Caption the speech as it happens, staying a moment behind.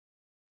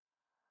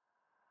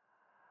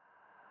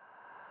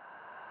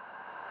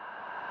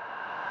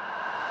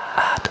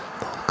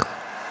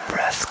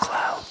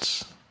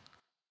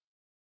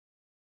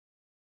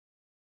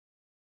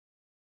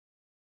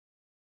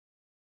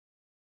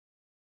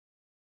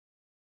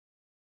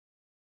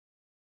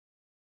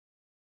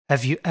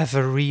Have you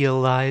ever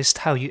realized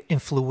how you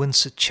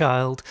influence a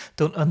child?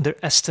 Don't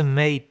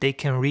underestimate, they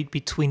can read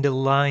between the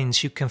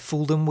lines. You can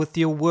fool them with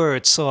your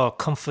words or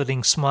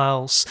comforting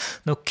smiles.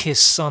 No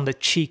kiss on the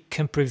cheek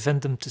can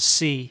prevent them to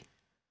see.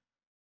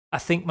 I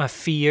think my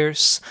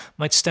fears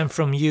might stem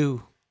from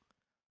you.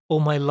 All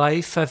my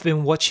life I've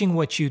been watching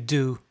what you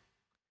do.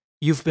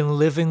 You've been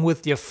living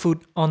with your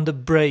foot on the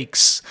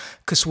brakes,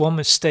 'cause one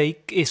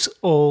mistake is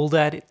all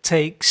that it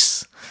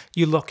takes.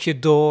 You lock your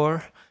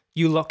door,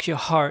 you lock your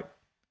heart.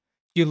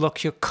 You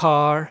lock your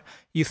car,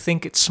 you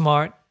think it's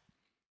smart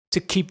to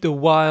keep the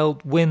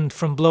wild wind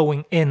from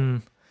blowing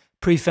in,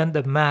 prevent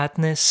the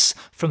madness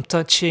from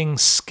touching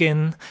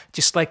skin,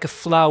 just like a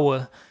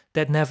flower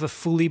that never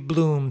fully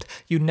bloomed.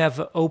 You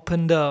never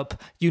opened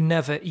up, you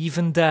never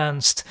even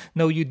danced.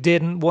 No, you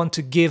didn't want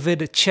to give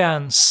it a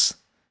chance,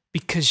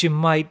 because you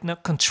might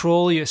not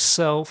control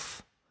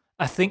yourself.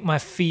 I think my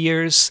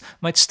fears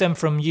might stem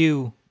from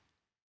you.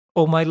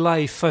 All my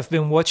life I've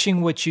been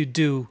watching what you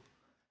do.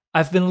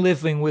 I've been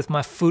living with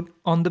my foot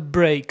on the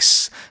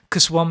brakes,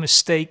 'cause one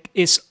mistake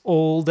is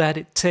all that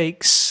it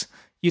takes.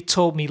 You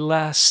told me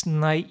last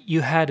night you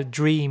had a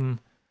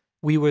dream.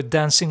 We were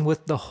dancing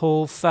with the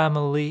whole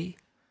family.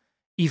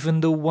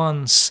 Even the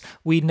ones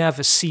we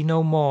never see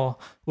no more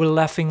were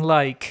laughing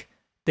like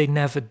they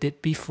never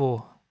did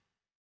before.